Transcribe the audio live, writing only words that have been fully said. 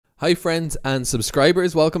Hi friends and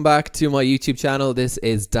subscribers, welcome back to my YouTube channel. This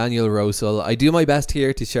is Daniel Rosehill. I do my best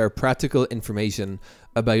here to share practical information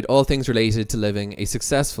about all things related to living a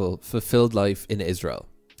successful, fulfilled life in Israel.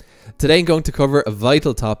 Today I'm going to cover a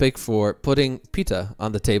vital topic for putting pita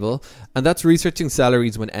on the table, and that's researching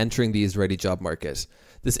salaries when entering the Israeli job market.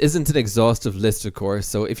 This isn't an exhaustive list, of course,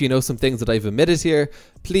 so if you know some things that I've omitted here,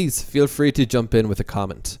 please feel free to jump in with a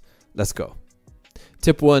comment. Let's go.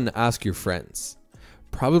 Tip 1, ask your friends.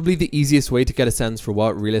 Probably the easiest way to get a sense for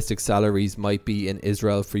what realistic salaries might be in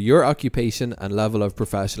Israel for your occupation and level of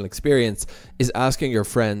professional experience is asking your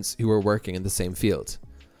friends who are working in the same field.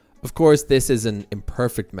 Of course, this is an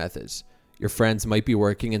imperfect method. Your friends might be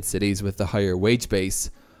working in cities with a higher wage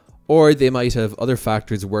base, or they might have other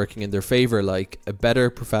factors working in their favor, like a better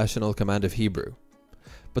professional command of Hebrew.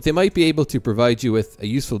 But they might be able to provide you with a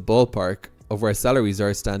useful ballpark of where salaries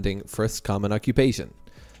are standing for a common occupation,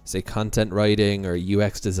 say content writing or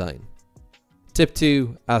UX design. Tip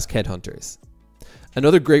 2, ask headhunters.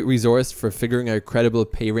 Another great resource for figuring out credible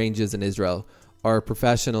pay ranges in Israel are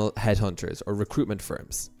professional headhunters or recruitment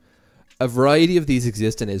firms. A variety of these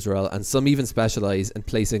exist in Israel, and some even specialize in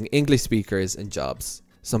placing English speakers in jobs.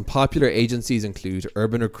 Some popular agencies include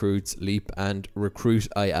Urban Recruits, Leap and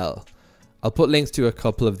Recruit.il. I'll put links to a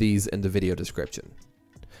couple of these in the video description.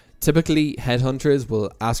 Typically, headhunters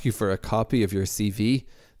will ask you for a copy of your CV,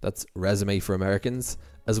 that's resume for Americans,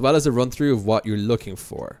 as well as a run through of what you're looking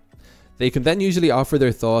for. They can then usually offer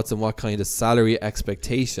their thoughts on what kind of salary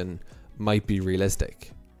expectation might be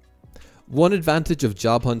realistic. One advantage of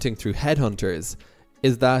job hunting through headhunters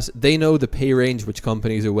is that they know the pay range which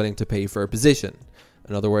companies are willing to pay for a position,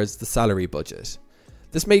 in other words, the salary budget.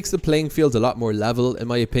 This makes the playing field a lot more level, in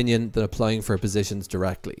my opinion, than applying for positions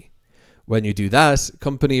directly. When you do that,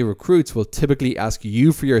 company recruits will typically ask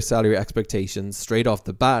you for your salary expectations straight off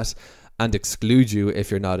the bat and exclude you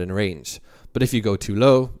if you're not in range. But if you go too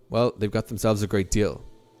low, well, they've got themselves a great deal.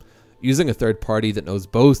 Using a third party that knows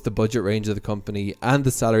both the budget range of the company and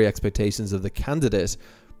the salary expectations of the candidate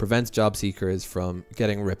prevents job seekers from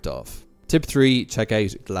getting ripped off. Tip 3, check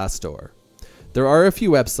out Glassdoor. There are a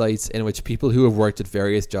few websites in which people who have worked at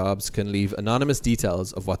various jobs can leave anonymous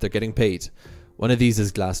details of what they're getting paid. One of these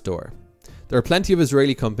is Glassdoor. There are plenty of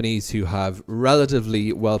Israeli companies who have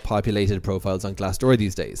relatively well-populated profiles on Glassdoor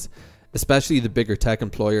these days, especially the bigger tech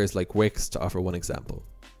employers like Wix, to offer one example.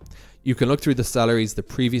 You can look through the salaries the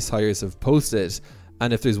previous hires have posted,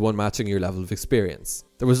 and if there's one matching your level of experience.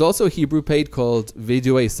 There was also a Hebrew page called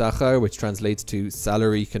Viduay Sachar, which translates to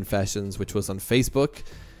Salary Confessions, which was on Facebook.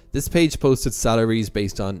 This page posted salaries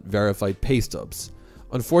based on verified pay stubs.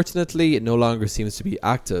 Unfortunately, it no longer seems to be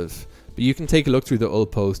active, but you can take a look through the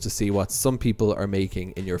old post to see what some people are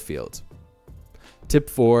making in your field. Tip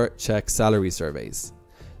 4, check salary surveys.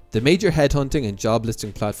 The major headhunting and job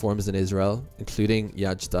listing platforms in Israel, including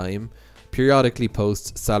Yad, periodically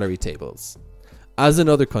post salary tables. As in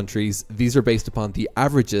other countries, these are based upon the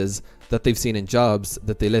averages that they've seen in jobs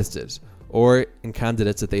that they listed, or in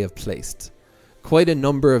candidates that they have placed. Quite a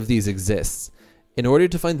number of these exist. In order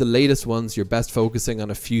to find the latest ones, you're best focusing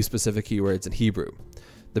on a few specific keywords in Hebrew.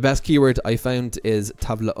 The best keyword I found is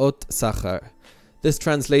tablaot sachar. This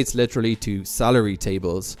translates literally to salary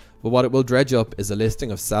tables, but what it will dredge up is a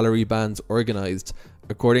listing of salary bands organized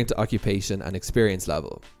according to occupation and experience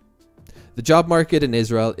level. The job market in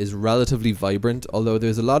Israel is relatively vibrant, although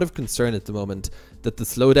there's a lot of concern at the moment that the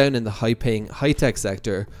slowdown in the high-paying high-tech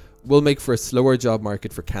sector will make for a slower job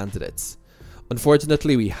market for candidates.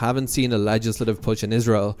 Unfortunately, we haven't seen a legislative push in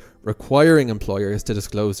Israel requiring employers to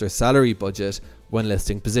disclose their salary budget when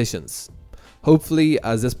listing positions. Hopefully,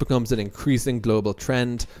 as this becomes an increasing global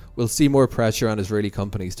trend, we'll see more pressure on Israeli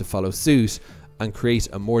companies to follow suit and create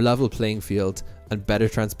a more level playing field and better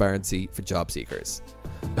transparency for job seekers.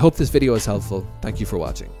 I hope this video is helpful. Thank you for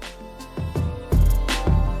watching.